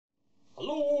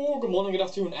good morning, good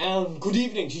afternoon, and good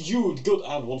evening to you, the good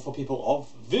and wonderful people of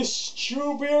this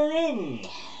tube we're in.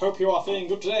 Hope you are feeling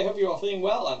good today, hope you are feeling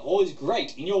well, and all is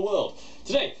great in your world.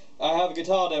 Today, I have a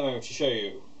guitar demo to show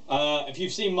you. If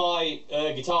you've seen my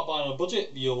guitar buying on a budget,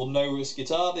 you'll know this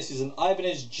guitar. This is an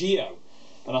Ibanez Gio,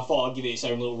 and I thought I'd give it its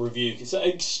own little review. It's an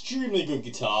extremely good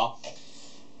guitar,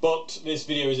 but this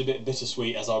video is a bit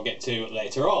bittersweet, as I'll get to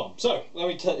later on. So, let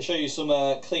me show you some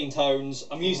clean tones.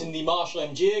 I'm using the Marshall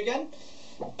MG again.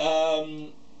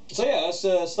 So yeah, let's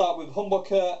start with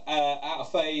humbucker, out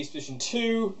of phase position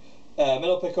 2,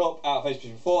 middle pickup, out of phase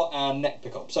position 4, and neck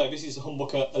pickup. So this is the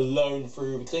humbucker alone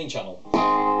through the clean channel.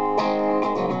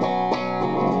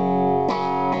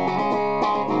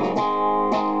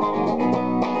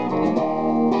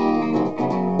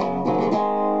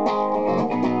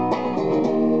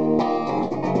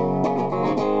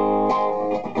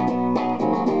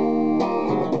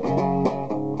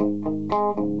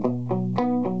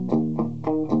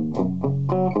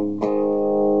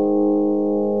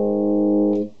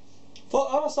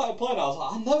 When I started playing, I was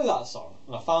like, I know that song,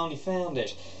 and I finally found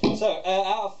it. So,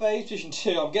 out of phase position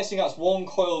 2, I'm guessing that's one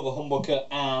coil of a humbucker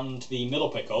and the middle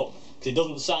pickup, because it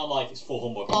doesn't sound like it's full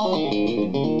humbucker.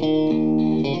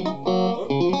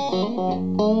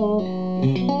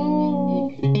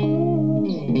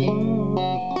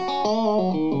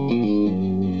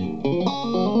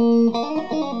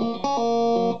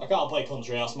 I can't play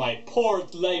country, that's my poor,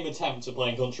 lame attempt at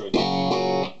playing country.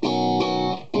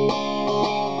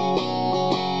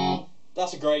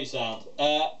 That's a great sound.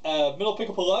 Middle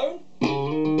pickup alone.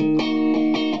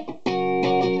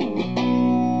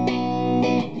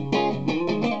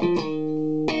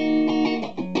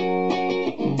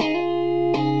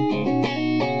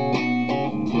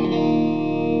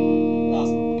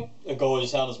 That's a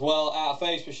gorgeous sound as well. Out of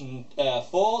phase position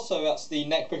 4, so that's the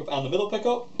neck pickup and the middle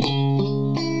pickup.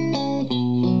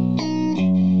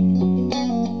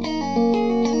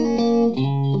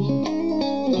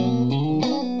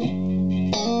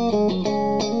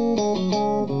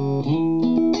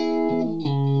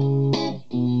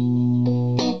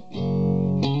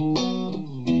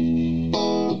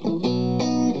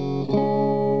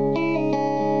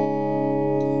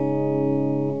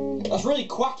 That's really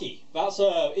quacky. That's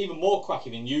even more quacky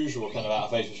than usual, kind of out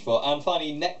of phase position 4. And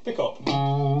finally, neck pickup.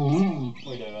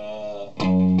 We do.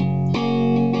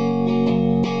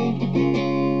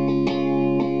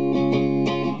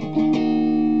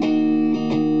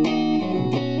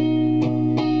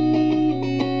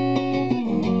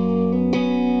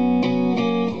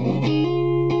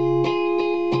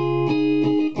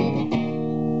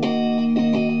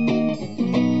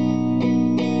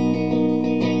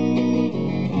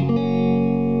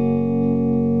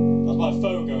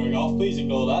 Phone going off, please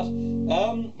ignore that.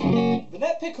 The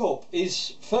neck pickup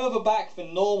is further back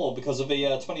than normal because of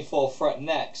the 24 fret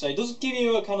neck, so it does give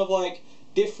you a kind of like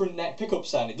different neck pickup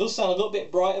sound. It does sound a little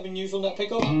bit brighter than usual neck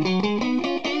pickup.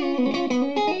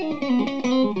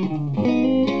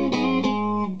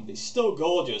 It's still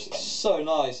gorgeous, it's so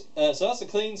nice. So that's the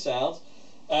clean sound,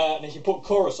 and if you put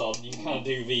chorus on, you can kind of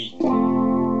do the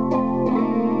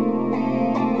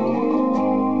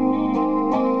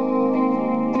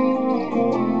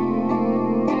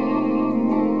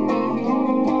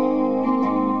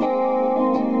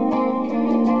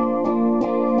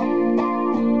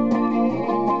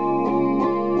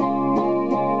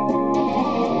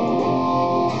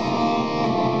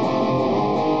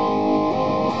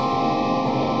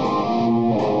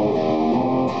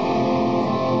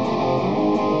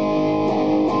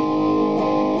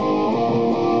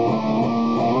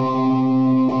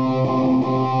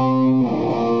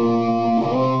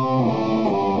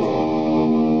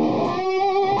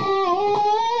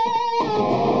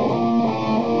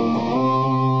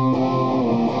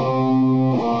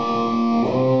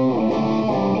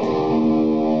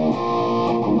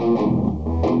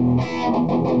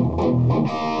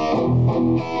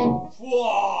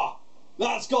Whoa!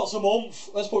 That's got some oomph.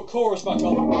 Let's put chorus back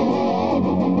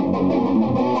on.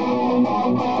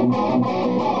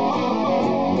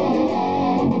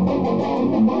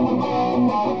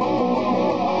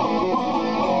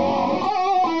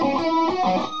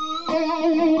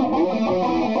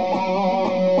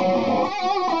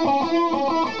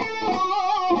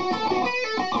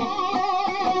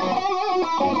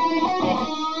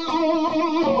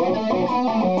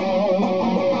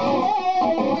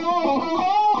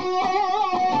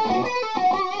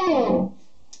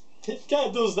 It kind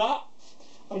of does that.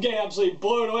 I'm getting absolutely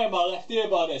blown away in my left ear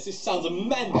by this. This sounds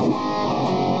immense.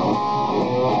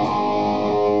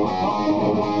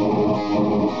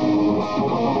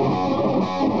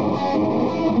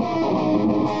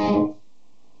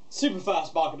 super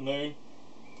fast Bark of the Moon.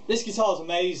 This guitar is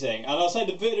amazing, and I'll say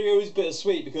the video is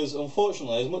bittersweet because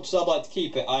unfortunately, as much as I'd like to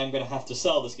keep it, I am going to have to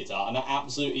sell this guitar, and that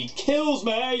absolutely kills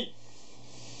me!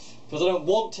 Because I don't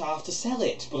want to have to sell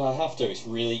it, but I have to. It's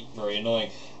really very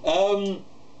annoying.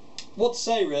 What to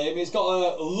say really, I mean, it's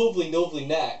got a lovely, lovely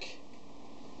neck.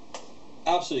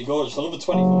 Absolutely gorgeous. I love the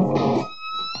 24.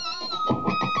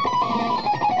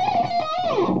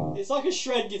 It's like a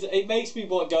shred guitar. It makes me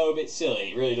want to go a bit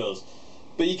silly, it really does.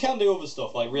 But you can do other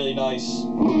stuff, like really nice.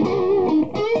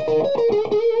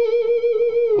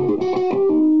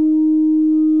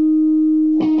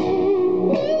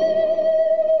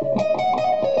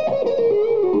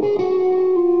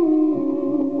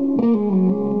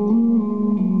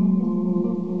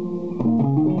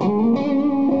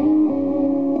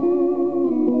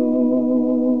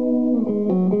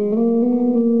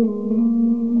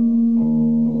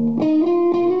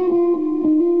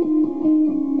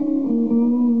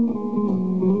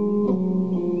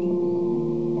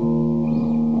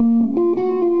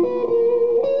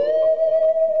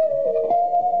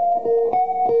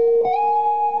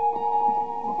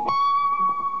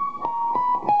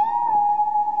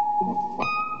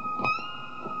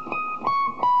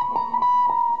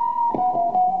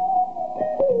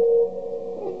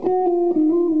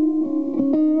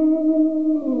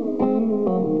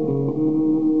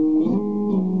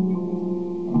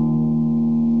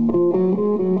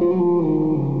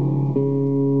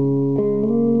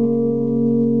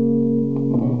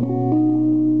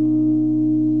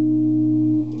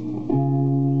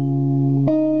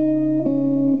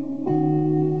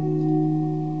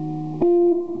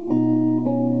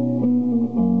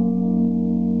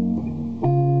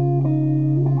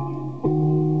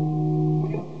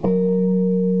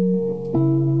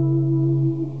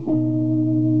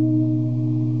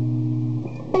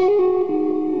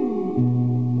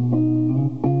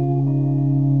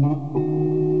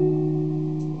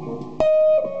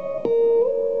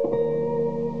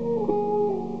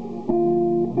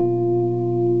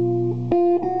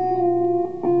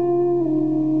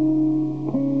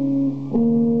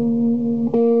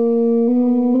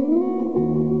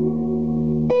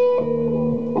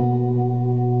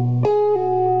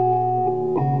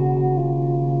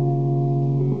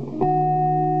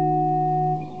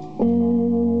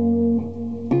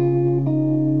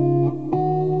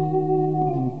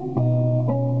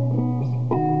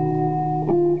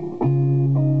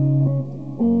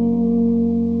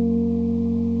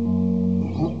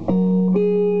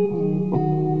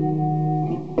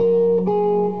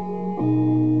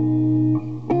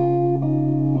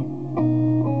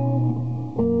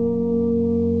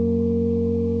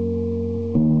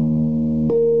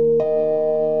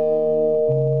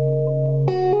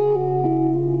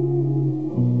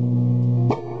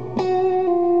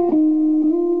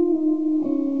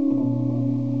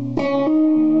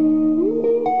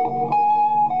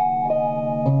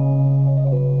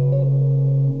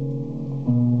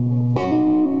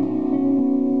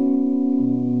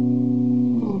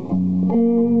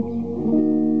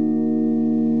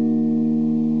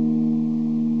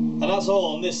 That's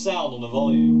all on this sound on the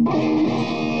volume.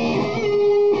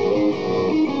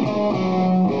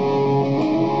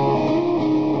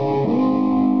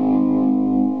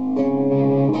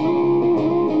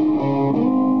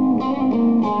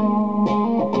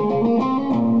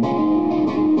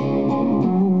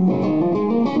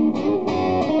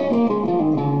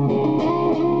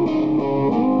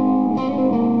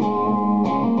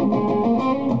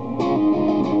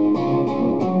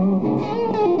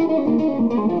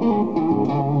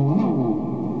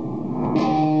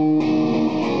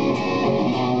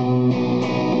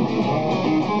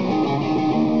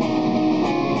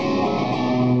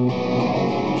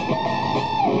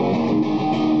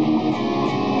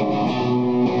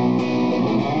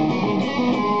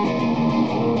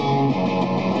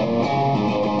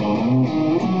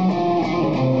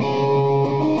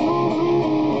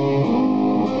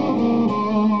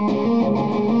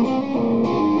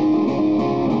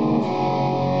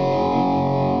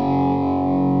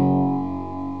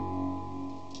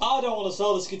 I don't want to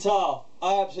sell this guitar.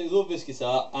 I absolutely love this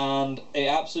guitar, and it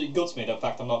absolutely guts me the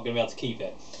fact I'm not going to be able to keep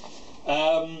it.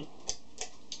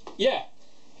 Yeah,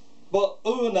 but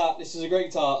other than that, this is a great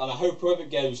guitar, and I hope whoever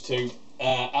it goes to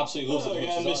absolutely loves it.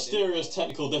 Again, mysterious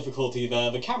technical difficulty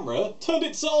there. The camera turned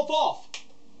itself off.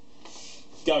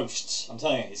 Ghosts. I'm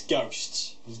telling you, it's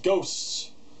ghosts. It's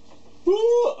ghosts. Woo!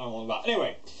 I don't want that.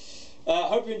 Anyway.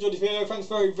 Hope you enjoyed the video. Thanks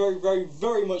very, very, very,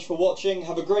 very much for watching.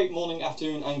 Have a great morning,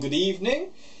 afternoon, and good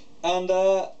evening. And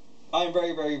I'm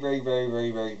very, very, very, very,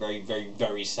 very, very, very, very,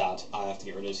 very sad I have to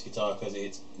get rid of this guitar because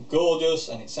it's gorgeous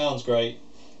and it sounds great.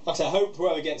 Like I said, I hope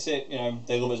whoever gets it, you know,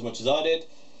 they love it as much as I did,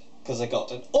 because I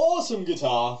got an awesome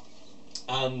guitar,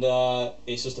 and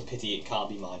it's just a pity it can't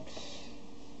be mine.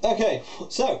 Okay,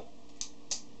 so,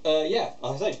 yeah,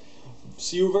 like I say,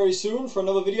 see you very soon for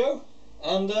another video,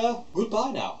 and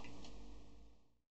goodbye now.